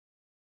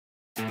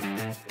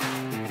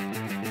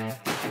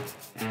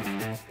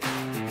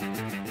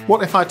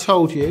What if I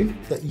told you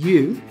that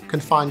you can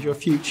find your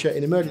future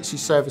in emergency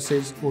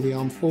services or the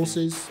armed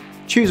forces?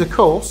 Choose a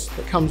course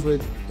that comes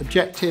with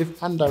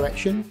objective and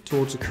direction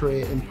towards a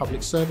career in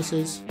public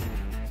services.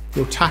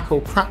 You'll tackle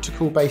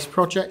practical-based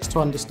projects to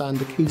understand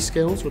the key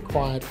skills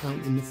required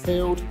out in the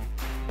field.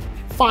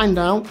 Find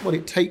out what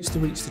it takes to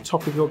reach the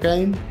top of your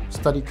game,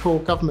 study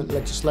core government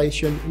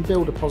legislation and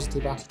build a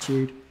positive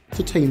attitude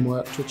to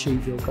teamwork to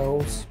achieve your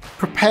goals.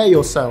 Prepare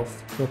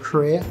yourself for a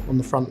career on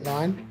the front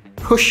line.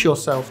 Push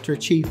yourself to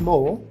achieve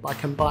more by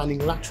combining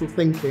lateral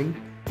thinking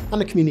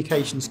and the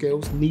communication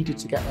skills needed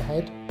to get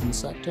ahead in the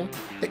sector.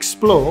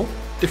 Explore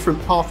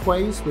different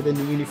pathways within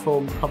the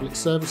uniformed public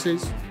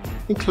services,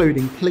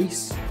 including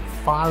police,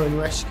 fire and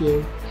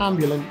rescue,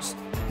 ambulance,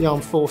 the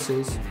armed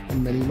forces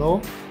and many more.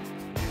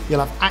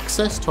 You'll have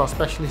access to our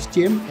specialist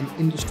gym and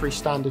industry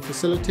standard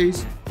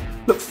facilities.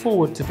 Look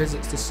forward to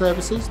visits to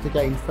services to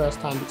gain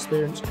first-hand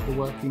experience of the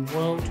working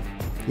world.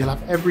 You'll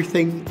have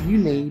everything you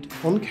need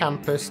on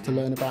campus to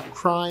learn about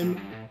crime,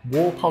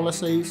 war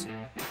policies,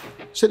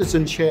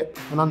 citizenship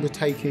and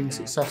undertaking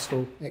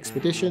successful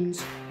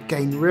expeditions,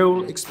 gain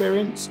real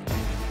experience,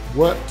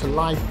 work to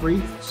live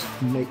briefs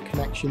and make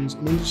connections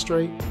in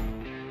industry.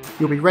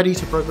 You'll be ready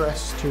to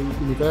progress to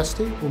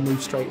university or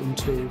move straight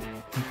into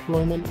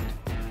employment.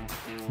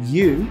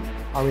 You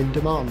are in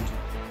demand.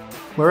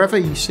 Wherever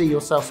you see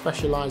yourself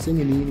specialising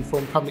in the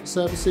uniformed public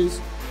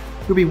services,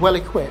 you'll be well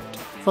equipped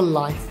for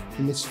life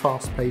in this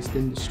fast-paced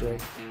industry.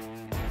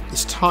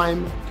 It's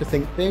time to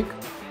think big.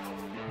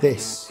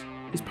 This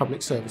is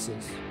Public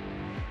Services.